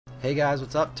Hey guys,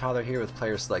 what's up? Tyler here with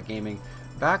PlayerSelectGaming,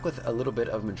 back with a little bit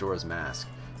of Majora's Mask,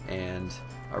 and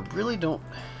I really don't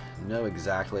know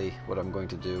exactly what I'm going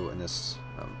to do in this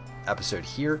episode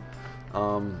here.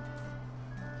 A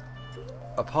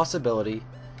possibility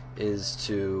is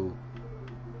to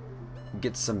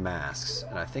get some masks,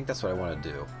 and I think that's what I want to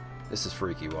do. This is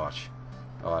freaky, watch.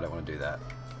 Oh, I don't want to do that.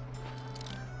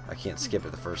 I can't skip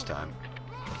it the first time.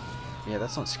 Yeah,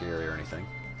 that's not scary or anything.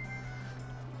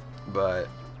 But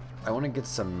I want to get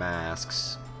some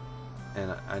masks,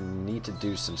 and I need to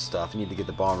do some stuff. I need to get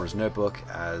the Bomber's Notebook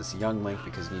as Young Link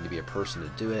because you need to be a person to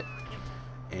do it.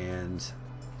 And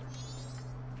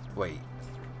wait,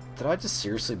 did I just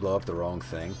seriously blow up the wrong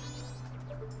thing?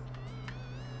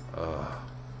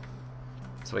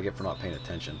 That's what I get for not paying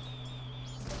attention.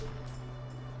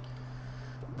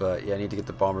 But yeah, I need to get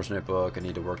the Bomber's Notebook. I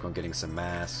need to work on getting some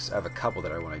masks. I have a couple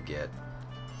that I want to get.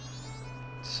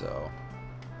 So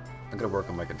I'm going to work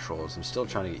on my controls. I'm still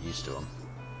trying to get used to them.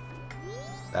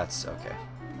 That's okay.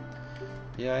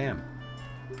 Yeah, I am.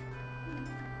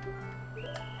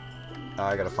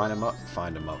 I got to find them up,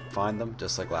 find them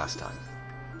just like last time.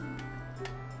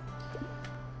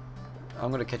 I'm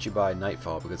going to catch you by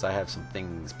nightfall because I have some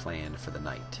things planned for the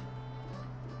night.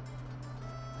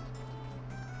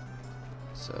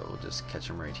 So we'll just catch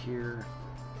him right here.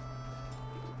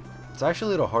 It's actually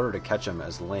a little harder to catch him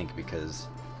as Link because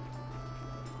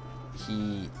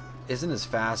he isn't as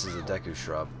fast as a Deku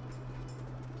Shrub.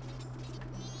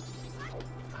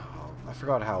 Oh, I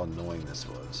forgot how annoying this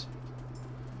was.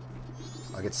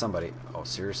 I'll get somebody. Oh,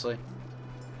 seriously?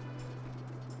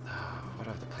 Oh, why do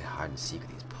I have to play hide and seek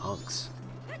with these punks?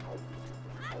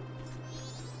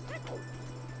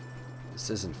 This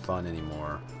isn't fun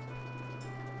anymore.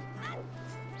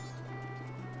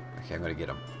 Okay, I'm gonna get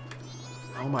him.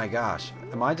 Oh my gosh.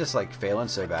 Am I just like failing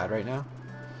so bad right now?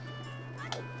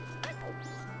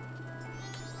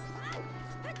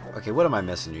 Okay, what am I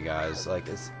missing, you guys? Like,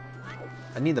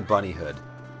 I need the bunny hood.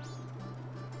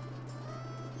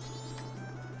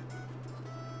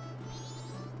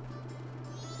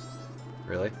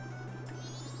 Really?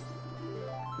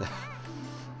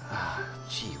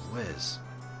 Gee whiz.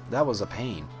 That was a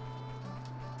pain.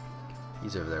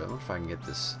 He's over there. I wonder if I can get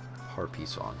this heart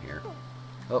piece on here.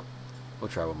 Oh, we'll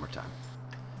try one more time.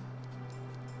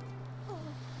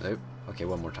 Nope. Okay,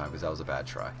 one more time because that was a bad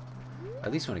try. I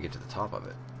at least want to get to the top of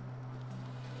it.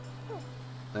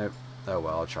 Nope. Oh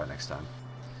well, I'll try next time.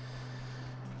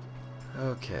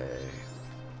 Okay.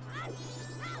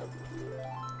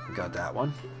 Got that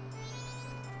one.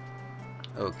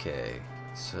 Okay,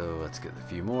 so let's get a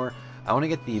few more. I want to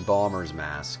get the Bomber's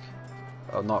Mask.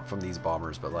 Oh, not from these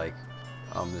bombers, but like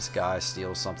this guy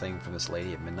steals something from this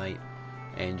lady at midnight,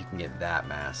 and you can get that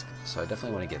mask. So I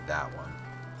definitely want to get that one.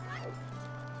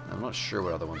 I'm not sure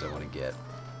what other ones I want to get.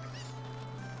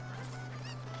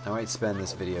 I might spend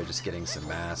this video just getting some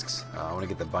masks. I want to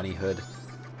get the bunny hood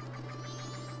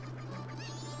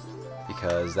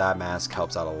because that mask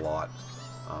helps out a lot,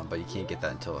 but you can't get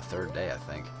that until the third day, I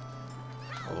think.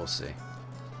 Well, we'll see.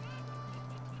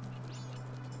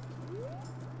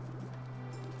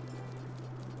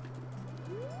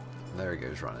 There he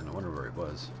goes running. I wonder where he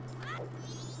was.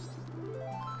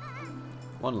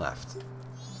 One left.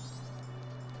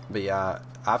 But yeah,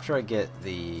 after I get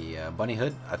the bunny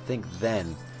hood, I think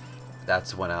then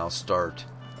that's when I'll start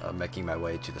making my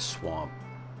way to the swamp.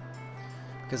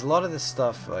 Because a lot of this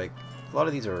stuff, like, a lot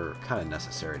of these are kind of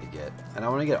necessary to get. And I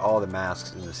want to get all the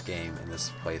masks in this game, in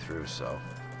this playthrough, so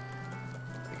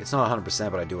like, it's not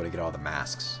 100%, but I do want to get all the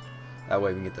masks. That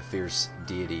way we can get the fierce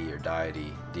deity or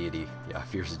deity, yeah,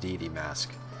 fierce deity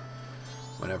mask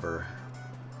whenever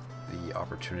the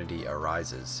opportunity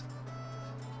arises.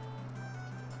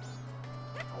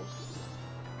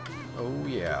 Oh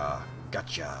yeah,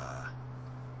 gotcha.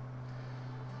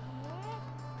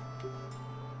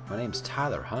 My name's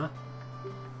Tyler, huh?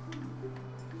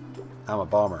 I'm a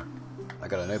bomber. I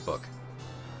got a notebook.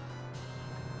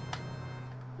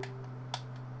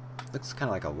 Looks kind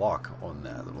of like a lock on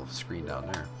that little screen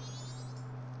down there.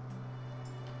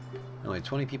 Only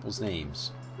 20 people's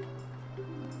names.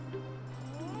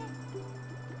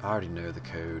 I already know the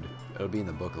code. It'll be in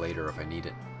the book later if I need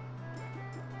it.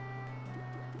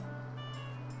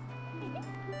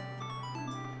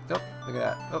 Oh, look at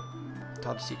that. Oh,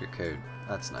 top secret code.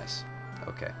 That's nice.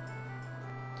 Okay.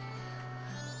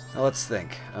 Now let's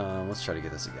think. Let's try to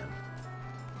get this again.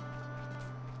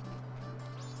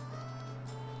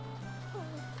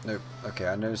 Nope. Okay,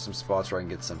 I know some spots where I can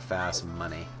get some fast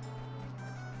money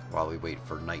while we wait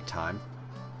for nighttime.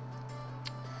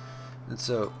 And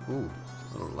so, ooh,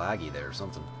 a little laggy there or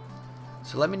something.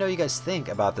 So let me know what you guys think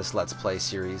about this Let's Play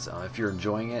series. If you're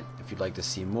enjoying it, if you'd like to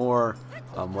see more,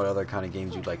 what other kind of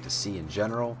games you'd like to see in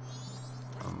general.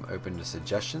 I'm open to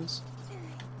suggestions.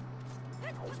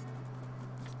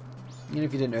 And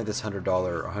if you didn't know this $100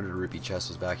 or 100 rupee chest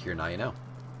was back here, now you know.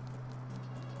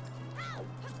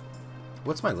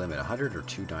 What's my limit? 100 or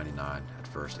 299 at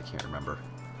first? I can't remember.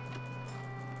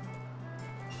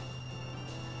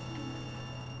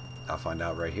 I'll find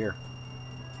out right here.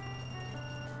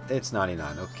 It's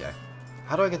 99. Okay.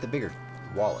 How do I get the bigger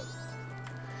wallet?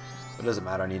 It doesn't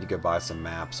matter. I need to go buy some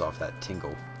maps off that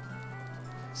Tingle.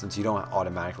 Since you don't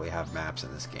automatically have maps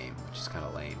in this game, which is kind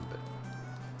of lame, but...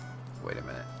 Wait a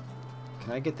minute.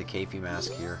 Can I get the Kafei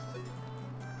mask here?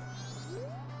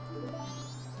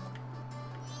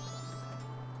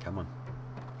 Come on.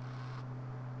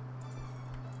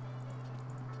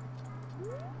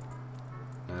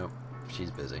 Nope.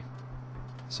 She's busy.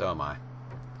 So am I.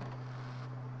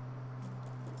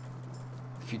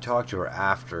 If you talk to her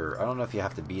after, I don't know if you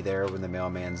have to be there when the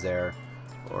mailman's there,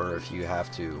 or if you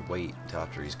have to wait until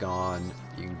after he's gone.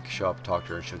 You can show up, talk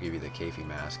to her, and she'll give you the Kafei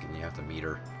mask, and you have to meet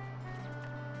her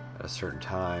at a certain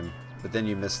time. But then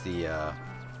you miss the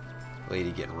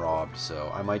lady getting robbed, so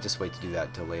I might just wait to do that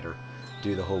until later.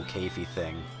 Do the whole Kafei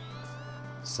thing,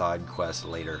 side quest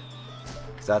later,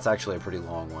 because that's actually a pretty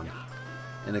long one.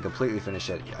 And to completely finish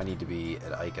it, I need to be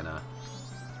at Icona.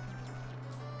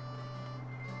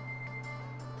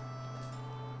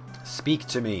 Speak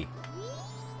to me.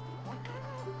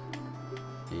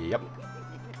 Yep.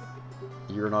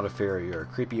 You're not a fairy, you're a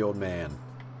creepy old man.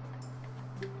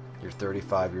 You're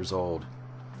 35 years old.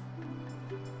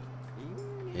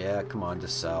 Yeah, come on,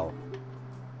 just sell.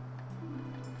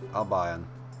 I'll buy them.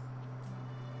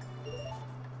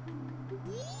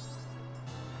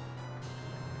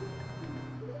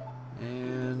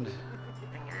 And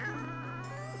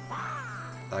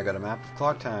I got a map of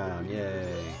Clocktown.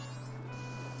 Yay.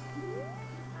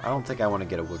 I don't think I want to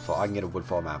get a Woodfall. I can get a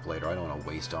Woodfall map later. I don't want to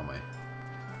waste all my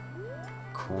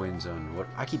coins on what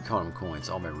I keep calling them coins,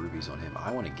 all my rubies on him.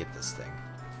 I want to get this thing.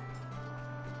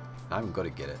 I'm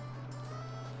going to get it.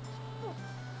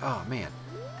 Oh man,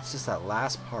 it's just that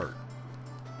last part.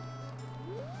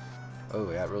 Oh,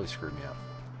 that really screwed me up.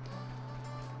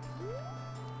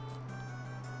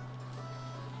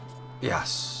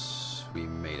 Yes, we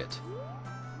made it.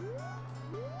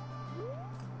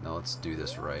 Now let's do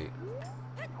this right.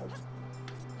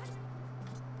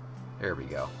 There we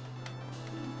go.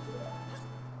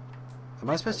 Am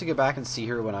I supposed to go back and see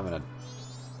her when I'm in a...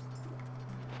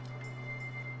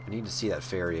 I need to see that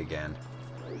fairy again.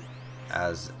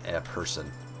 As a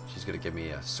person. She's going to give me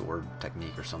a sword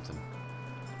technique or something.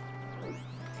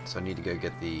 So I need to go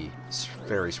get the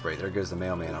fairy spray. There goes the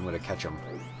mailman. I'm going to catch him.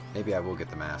 Maybe I will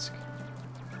get the mask.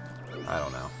 I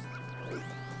don't know.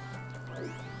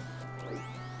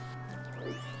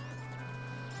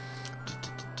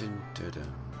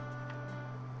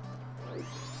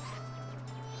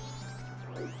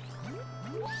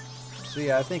 So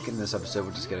yeah, I think in this episode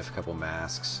we'll just get a couple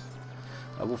masks.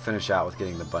 We'll finish out with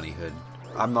getting the bunny hood.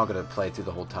 I'm not going to play through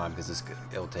the whole time because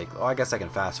it'll take... Oh, I guess I can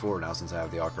fast forward now since I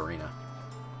have the Ocarina.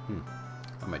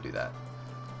 I might do that.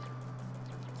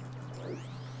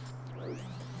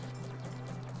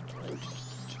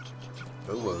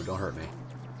 Oh, whoa, don't hurt me.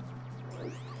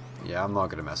 Yeah, I'm not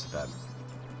going to mess with that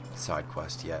side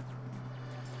quest yet.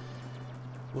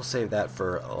 We'll save that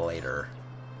for later.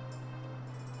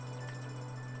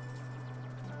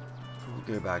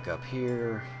 We'll go back up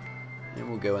here, and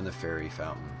we'll go in the fairy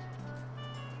fountain.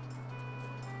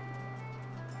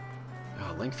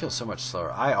 Oh, Link feels so much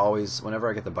slower. I always, whenever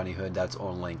I get the bunny hood, that's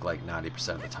on Link like 90%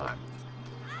 of the time.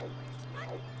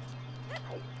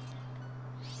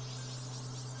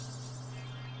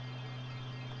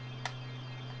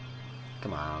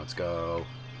 Come on, let's go.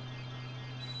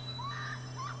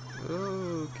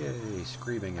 Okay,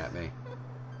 screaming at me.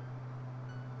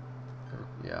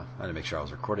 Yeah, I had to make sure I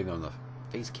was recording on the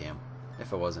face cam.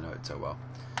 If I wasn't, I would so well.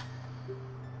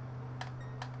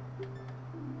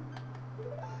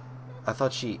 I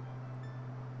thought she...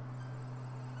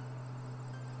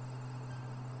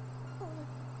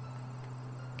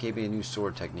 gave me a new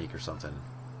sword technique or something.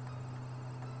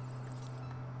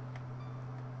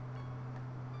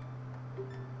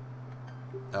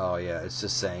 Oh yeah, it's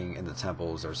just saying in the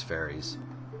temples there's fairies.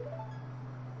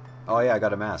 Oh yeah, I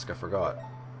got a mask, I forgot.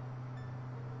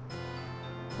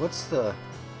 What's the...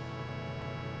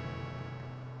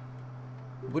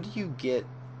 What do you get?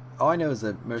 All I know is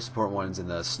the most important one's in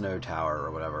the snow tower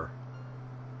or whatever.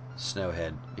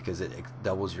 Snowhead, because it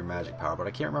doubles your magic power, but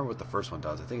I can't remember what the first one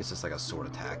does. I think it's just like a sword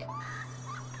attack.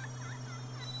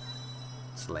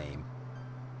 It's lame.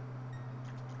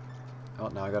 Oh,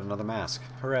 now I got another mask.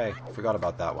 Hooray. Forgot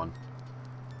about that one.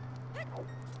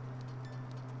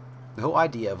 The whole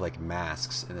idea of, like,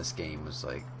 masks in this game was,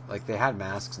 like they had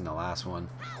masks in the last one.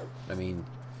 I mean,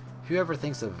 whoever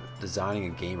thinks of designing a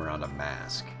game around a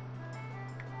mask?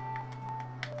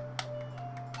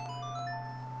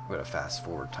 We're going to fast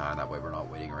forward time. That way we're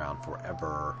not waiting around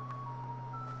forever.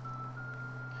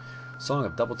 Song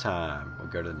of Double Time. We'll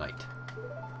go to the night.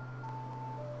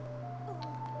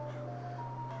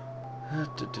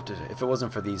 If it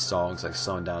wasn't for these songs, like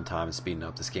slowing down time and speeding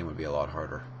up, this game would be a lot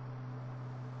harder.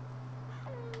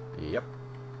 Yep.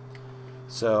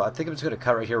 So I think I'm just going to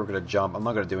cut right here. We're going to jump. I'm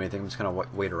not going to do anything. I'm just going to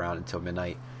wait around until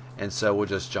midnight. And so we'll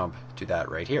just jump to that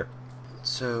right here.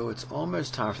 So it's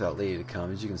almost time for that lady to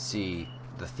come. As you can see,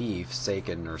 the thief,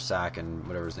 Sakin or Sakin,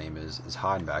 whatever his name is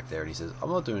hiding back there. And he says, I'm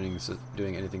not doing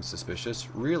anything suspicious.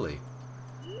 Really?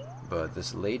 But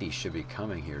this lady should be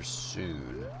coming here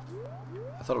soon.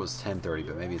 I thought it was 10:30,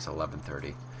 but maybe it's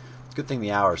 11:30. It's a good thing the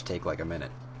hours take like a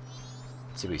minute.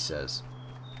 Let's see what he says.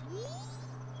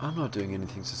 I'm not doing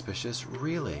anything suspicious.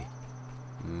 Really?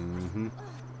 Mm-hmm.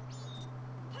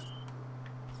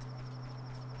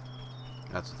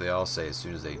 That's what they all say as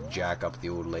soon as they jack up the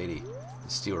old lady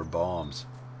and steal her bombs.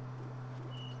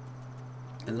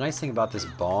 And the nice thing about this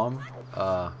bomb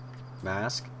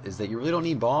mask is that you really don't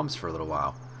need bombs for a little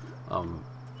while. I'm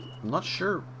not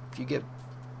sure if you get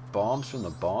bombs from the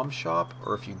bomb shop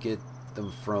or if you get them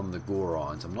from the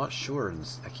Gorons. I'm not sure, and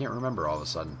I can't remember all of a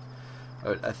sudden.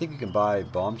 I think you can buy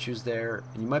bomb shoes there,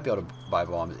 and you might be able to buy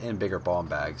bombs and bigger bomb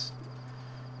bags.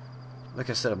 Like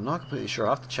I said, I'm not completely sure.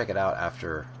 I'll have to check it out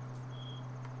after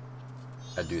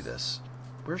I do this.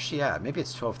 Where's she at? Maybe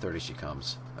it's 12:30 she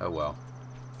comes. Oh well.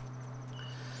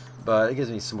 But it gives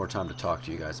me some more time to talk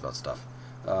to you guys about stuff.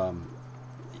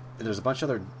 There's a bunch of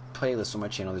other playlists on my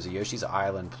channel. There's a Yoshi's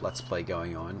Island Let's Play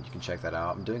going on. You can check that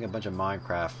out. I'm doing a bunch of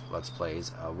Minecraft Let's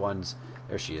Plays. One's,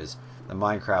 there she is, the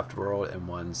Minecraft World, and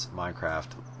one's Minecraft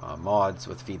mods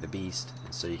with Feed the Beast.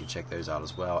 And so you can check those out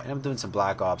as well. And I'm doing some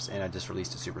Black Ops, and I just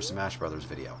released a Super Smash Brothers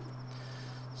video.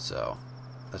 So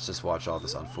let's just watch all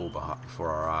this unfold before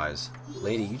our eyes.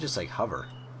 Lady, you just like hover.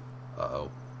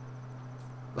 Uh-oh.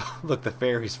 Look, the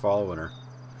fairy's following her.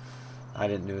 I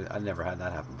never had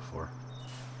that happen before.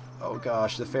 Oh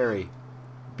gosh, the fairy.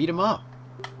 Beat him up.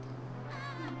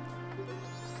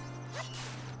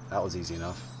 That was easy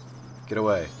enough. Get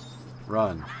away.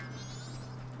 Run.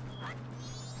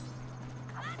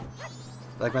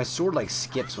 Like, my sword like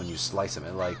skips when you slice him,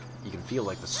 and like you can feel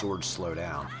like the sword slow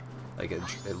down. Like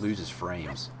it loses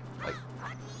frames. Like,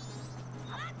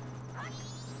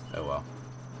 oh well.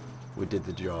 We did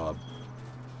the job.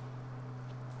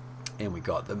 And we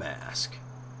got the mask.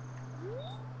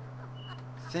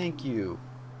 Thank you.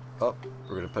 Oh,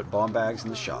 we're going to put bomb bags in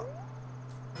the shop.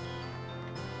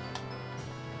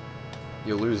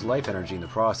 You'll lose life energy in the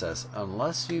process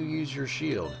unless you use your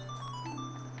shield.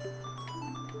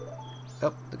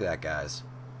 Oh, look at that, guys.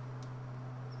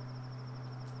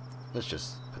 Let's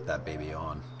just put that baby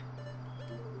on.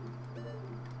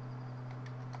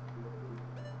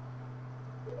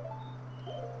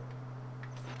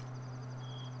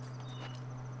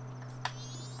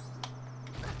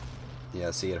 Yeah,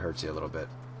 see, it hurts you a little bit,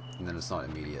 and then it's not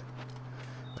immediate.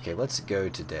 Okay, let's go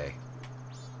today.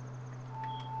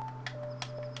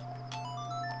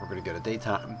 We're going to go to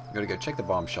daytime. We're going to go check the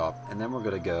bomb shop, and then we're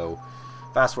going to go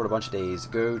fast forward a bunch of days,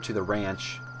 go to the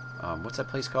ranch. What's that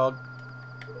place called?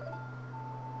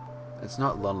 It's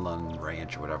not Lun Lun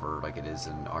Ranch or whatever like it is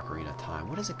in Ocarina of Time.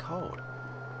 What is it called?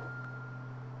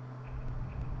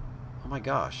 Oh my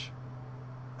gosh.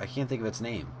 I can't think of its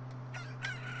name.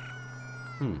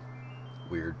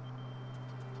 Weird.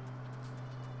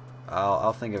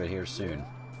 I'll think of it here soon.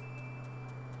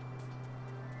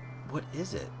 What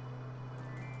is it?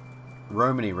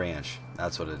 Romany Ranch.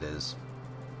 That's what it is.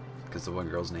 Because the one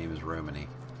girl's name is Romany.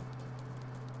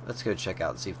 Let's go check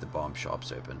out and see if the bomb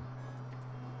shop's open.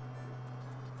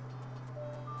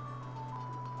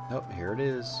 Oh, here it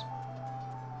is.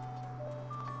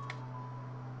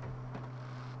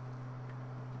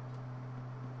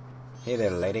 Hey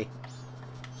there, lady.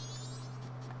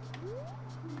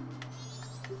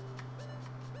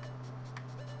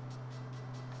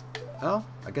 Oh,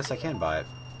 I guess I can buy it.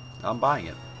 I'm buying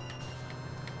it.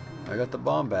 I got the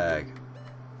bomb bag.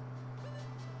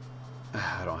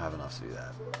 I don't have enough to do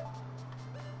that.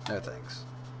 No thanks.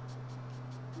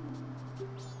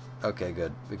 Okay,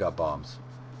 good. We got bombs.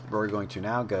 Where we're going to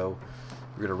now go,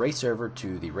 we're going to race over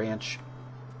to the ranch.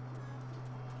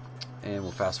 And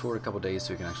we'll fast forward a couple days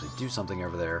so we can actually do something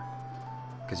over there.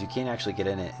 Because you can't actually get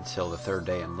in it until the third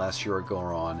day unless you're a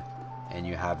Goron and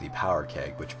you have the power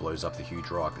keg, which blows up the huge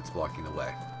rock that's blocking the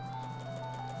way.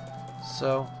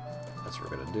 So, that's what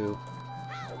we're going to do.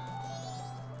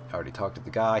 I already talked to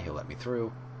the guy, he'll let me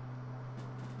through.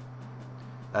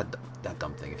 That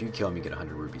dumb thing. If you kill him, you get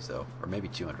 100 rubies, though. Or maybe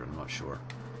 200, I'm not sure.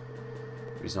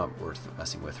 But he's not worth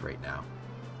messing with right now.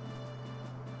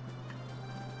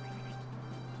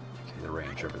 Okay, the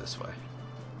range over this way.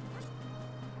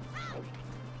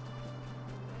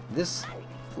 This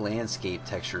landscape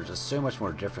texture is just so much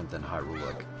more different than Hyrule.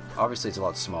 Like, obviously, it's a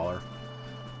lot smaller,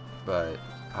 but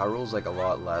Hyrule's like a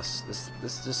lot less.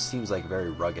 This just seems like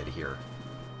very rugged here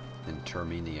in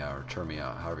Termina or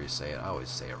Termina, however you say it. I always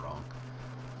say it wrong.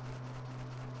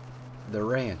 The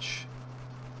ranch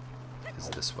is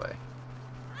this way.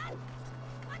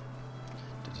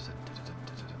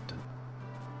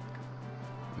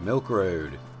 Milk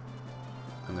Road.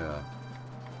 I'm gonna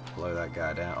blow that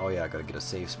guy down. Oh yeah, I gotta get a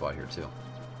save spot here too.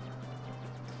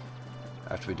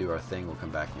 After we do our thing, we'll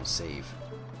come back and we'll save.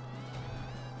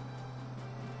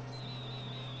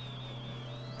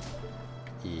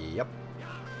 Yep.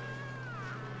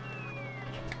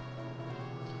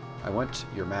 I want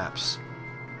your maps.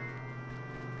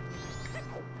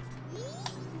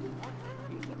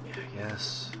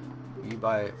 Yes. You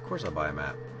buy... Of course I'll buy a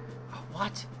map. Oh,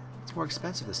 what? It's more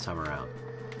expensive this time around.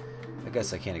 I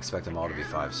guess I can't expect them all to be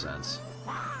 5 cents.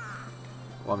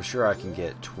 Well, I'm sure I can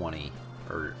get 20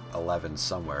 or 11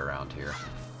 somewhere around here.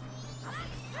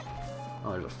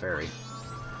 Oh, there's a ferry.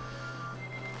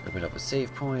 Open up a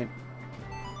save point.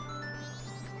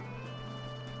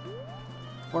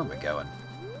 Where am I going?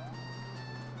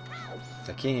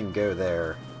 I can't even go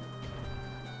there.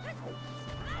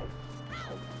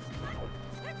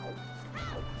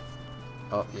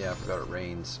 Oh, yeah, I forgot it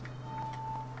rains.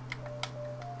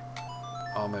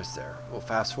 Almost there. We'll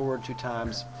fast forward 2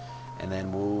 times, and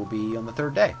then we'll be on the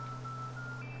 3rd day.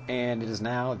 And it is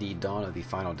now the dawn of the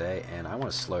final day, and I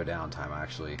want to slow down time,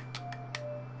 actually.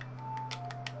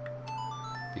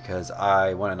 Because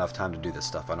I want enough time to do this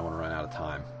stuff. I don't want to run out of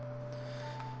time.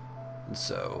 And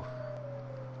so,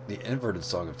 the inverted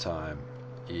song of time.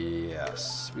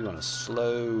 Yes, we want to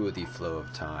slow the flow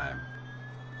of time.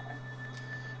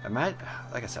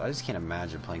 Like I said, I just can't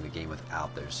imagine playing the game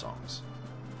without those songs.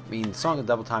 I mean, Song of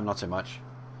Double Time, not so much,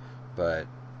 but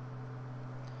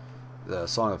the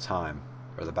Song of Time,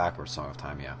 or the backwards Song of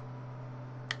Time, yeah.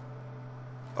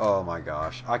 Oh my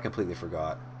gosh, I completely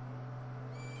forgot.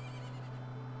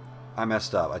 I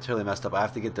messed up. I totally messed up. I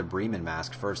have to get the Bremen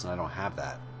mask first, and I don't have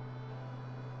that.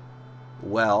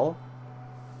 Well,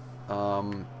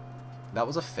 that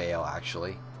was a fail,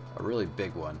 actually. A really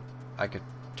big one. I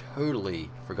totally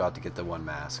forgot to get the one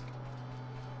mask.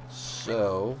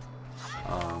 So,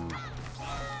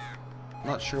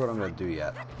 not sure what I'm going to do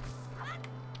yet.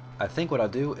 I think what I'll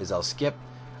do is I'll skip.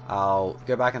 I'll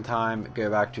go back in time, go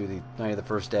back to the night of the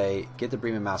first day, get the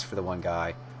Bremen mask for the one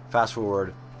guy, fast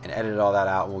forward, and edit all that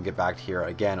out, and we'll get back here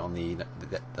again on the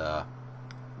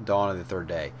dawn of the 3rd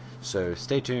day. So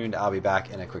stay tuned, I'll be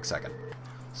back in a quick second.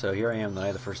 So here I am, the night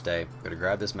of the first day. I'm going to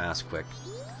grab this mask quick.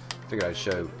 Figured I'd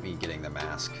show me getting the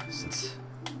mask, since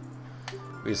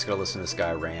we just got to listen to this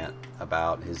guy rant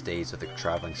about his days with the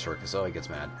traveling circus. Oh, he gets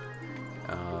mad.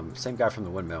 Same guy from the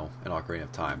windmill in Ocarina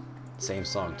of Time. Same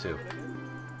song, too.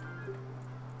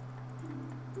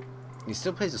 He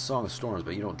still plays the Song of Storms,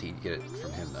 but you don't get it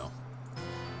from him, though.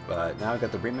 But now I've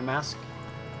got the Bremen mask,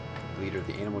 leader of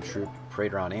the animal troop,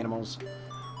 parade around animals.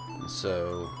 And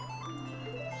so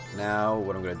now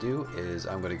what I'm going to do is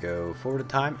I'm going to go forward in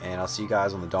time, and I'll see you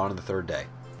guys on the dawn of the 3rd day.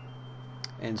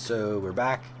 And so we're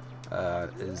back.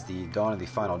 It is the dawn of the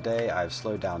final day. I've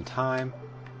slowed down time,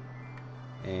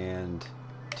 and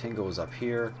Tingle is up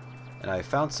here, and I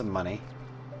found some money.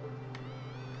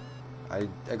 I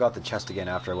got the chest again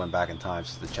after I went back in time,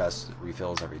 since the chest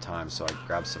refills every time, so I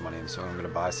grabbed some money, and so I'm going to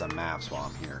buy some maps while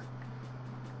I'm here.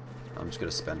 I'm just going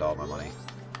to spend all my money.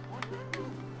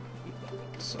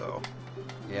 So,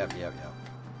 yep.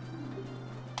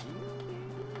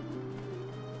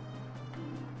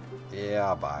 Yeah,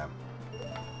 I'll buy them.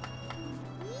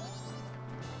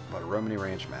 What a Romany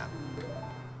Ranch map.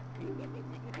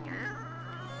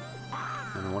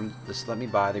 And just let me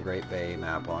buy the Great Bay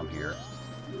map while I'm here.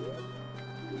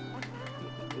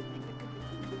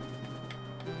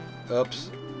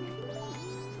 Oops.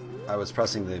 I was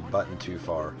pressing the button too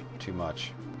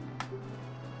much.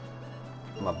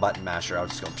 I'm a button masher. I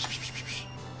was just going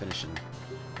finishing.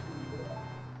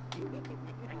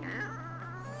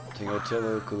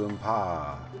 Tingotillo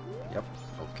Kulumpa. Yep,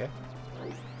 okay.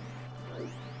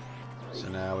 So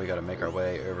now we gotta make our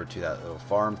way over to that little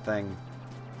farm thing.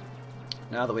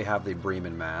 Now that we have the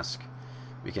Bremen mask,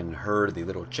 we can herd the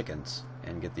little chickens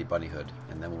and get the bunny hood,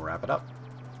 and then we'll wrap it up.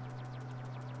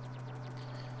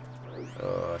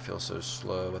 Oh, I feel so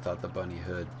slow without the bunny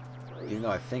hood, even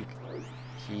though I think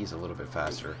he's a little bit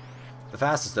faster. The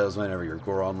fastest though is whenever you're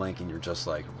Goron Link and you're just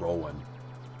like rolling.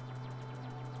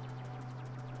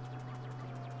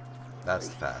 That's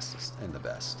the fastest and the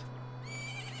best.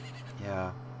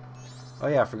 Yeah. Oh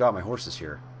yeah, I forgot my horse is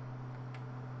here.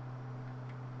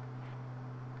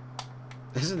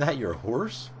 Isn't that your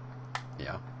horse?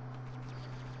 Yeah.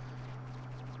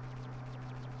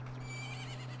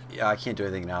 Yeah, I can't do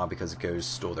anything now because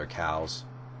Ghost stole their cows.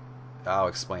 I'll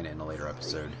explain it in a later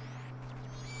episode.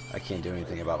 I can't do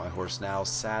anything about my horse now,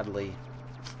 sadly.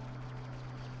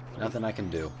 Nothing I can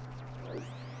do.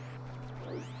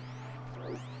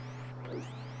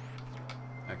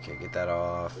 Okay, get that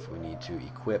off. We need to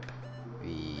equip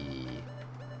the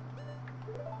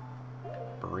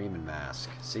Bremen mask.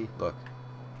 See? Look.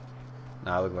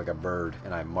 Now I look like a bird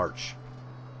and I march.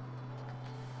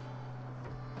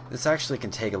 This actually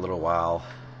can take a little while.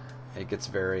 It gets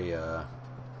very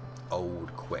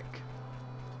old quick.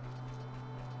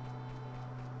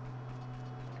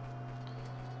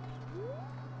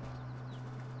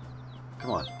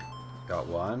 Come on. Got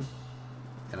one.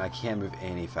 And I can't move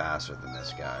any faster than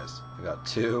this, guys. I got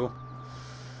two.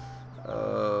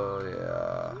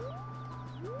 Oh,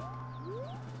 yeah.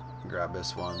 Grab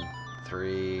this one.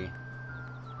 Three.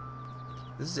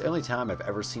 This is the only time I've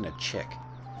ever seen a chick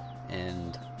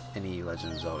in any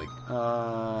Legend of Zelda.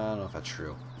 I don't know if that's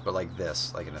true. But like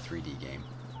this, like in a 3D game.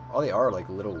 All they are like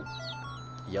little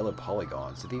yellow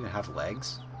polygons. Do they even have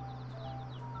legs?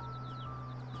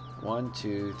 1,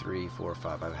 2, 3, 4,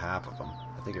 5. I have half of them.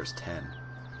 I think there's 10.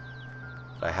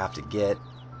 But I have to get.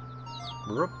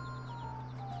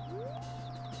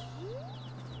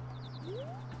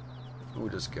 We'll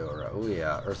just go around. Oh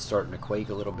yeah, Earth's starting to quake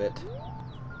a little bit.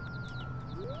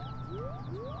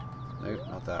 Nope,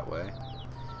 not that way.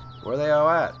 Where are they all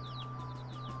at?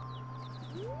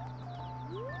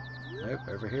 Nope,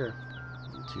 over here.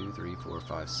 1, 2, 3, 4,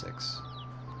 5, 6.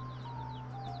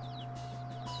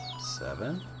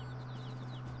 7.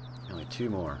 Only 2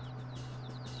 more.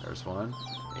 There's 1.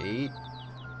 8.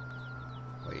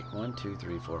 Wait, 1, 2,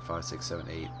 3, 4, 5, 6, 7,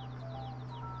 8.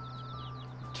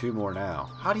 2 more now.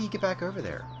 How do you get back over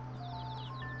there?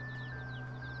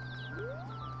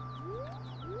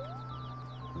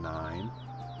 9.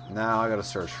 Now I gotta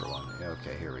search for one.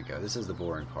 Okay, here we go. This is the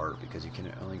boring part because you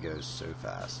can only go so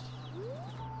fast.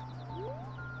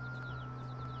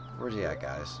 Where's he at,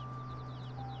 guys?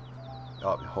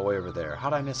 Oh, way over there.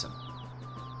 How'd I miss him?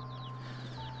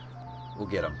 We'll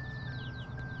get him.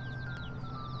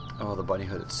 Oh, the bunny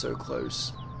hood. It's so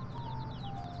close.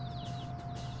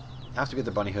 After we get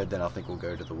the bunny hood, then I think we'll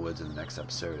go to the woods in the next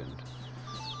episode and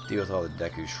deal with all the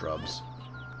Deku shrubs.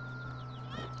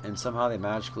 And somehow they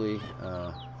magically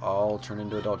all turn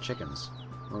into adult chickens.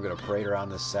 We're going to parade around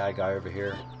this sad guy over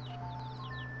here.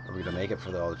 Are we going to make it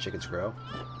for all the chickens grow?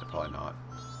 Probably not.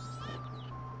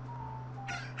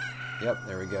 Yep,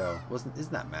 there we go.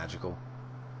 Isn't that magical?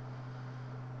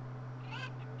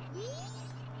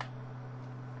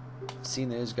 Seeing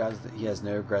those guys, he has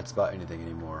no regrets about anything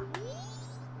anymore.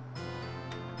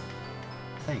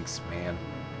 Thanks, man.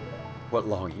 What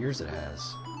long ears it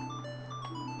has.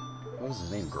 What was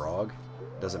his name? Grog?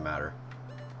 Doesn't matter.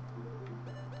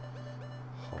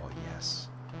 Oh, yes.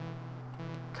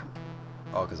 Come.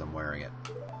 Oh, because I'm wearing it.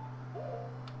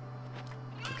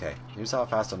 Okay, here's how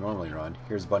fast I normally run.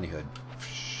 Here's Bunny Hood.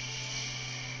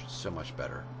 So much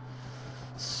better.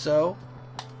 So,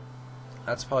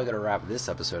 that's probably going to wrap this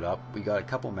episode up. We got a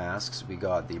couple masks. We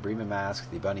got the Bremen mask,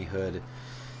 the Bunny Hood,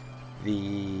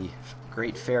 the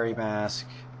Great Fairy mask.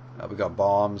 We got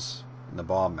bombs and the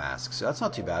bomb mask. So that's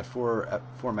not too bad. Four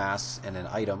masks and an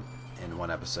item in one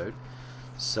episode.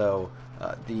 So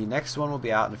the next one will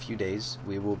be out in a few days.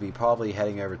 We will be probably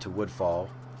heading over to Woodfall.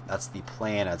 That's the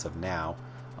plan as of now.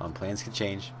 Plans can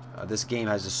change. This game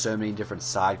has just so many different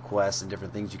side quests and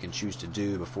different things you can choose to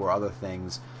do before other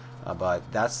things. But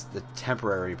that's the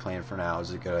temporary plan for now,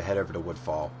 is to go head over to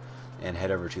Woodfall and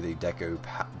head over to the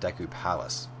Deku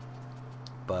Palace.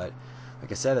 But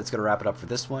like I said, that's going to wrap it up for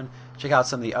this one. Check out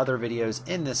some of the other videos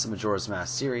in this Majora's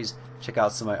Mask series. Check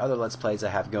out some of my other Let's Plays I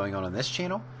have going on this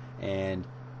channel. And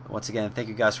once again, thank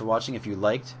you guys for watching. If you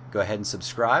liked, go ahead and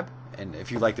subscribe. And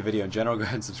if you like the video in general, go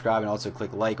ahead and subscribe and also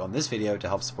click like on this video to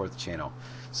help support the channel.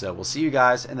 So we'll see you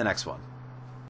guys in the next one.